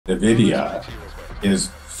NVIDIA is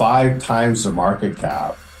 5 times the market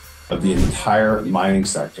cap of the entire mining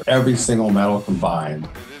sector. Every single metal combined,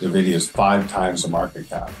 NVIDIA is 5 times the market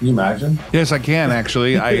cap. Can you imagine? Yes, I can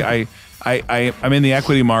actually. I'm in the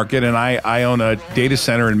equity market, and I own a data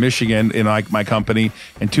center in Michigan in my company,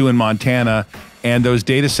 and 2 in Montana. And those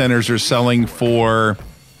data centers are selling for,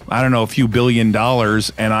 I don't know, a few $1 billion.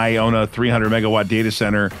 And I own a 300 megawatt data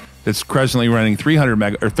center that's presently running 30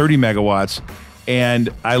 megawatts. And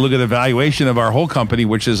I look at the valuation of our whole company,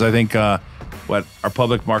 which is, I think, what our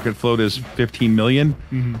public market float is 15 million.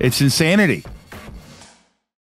 Mm-hmm. It's insanity.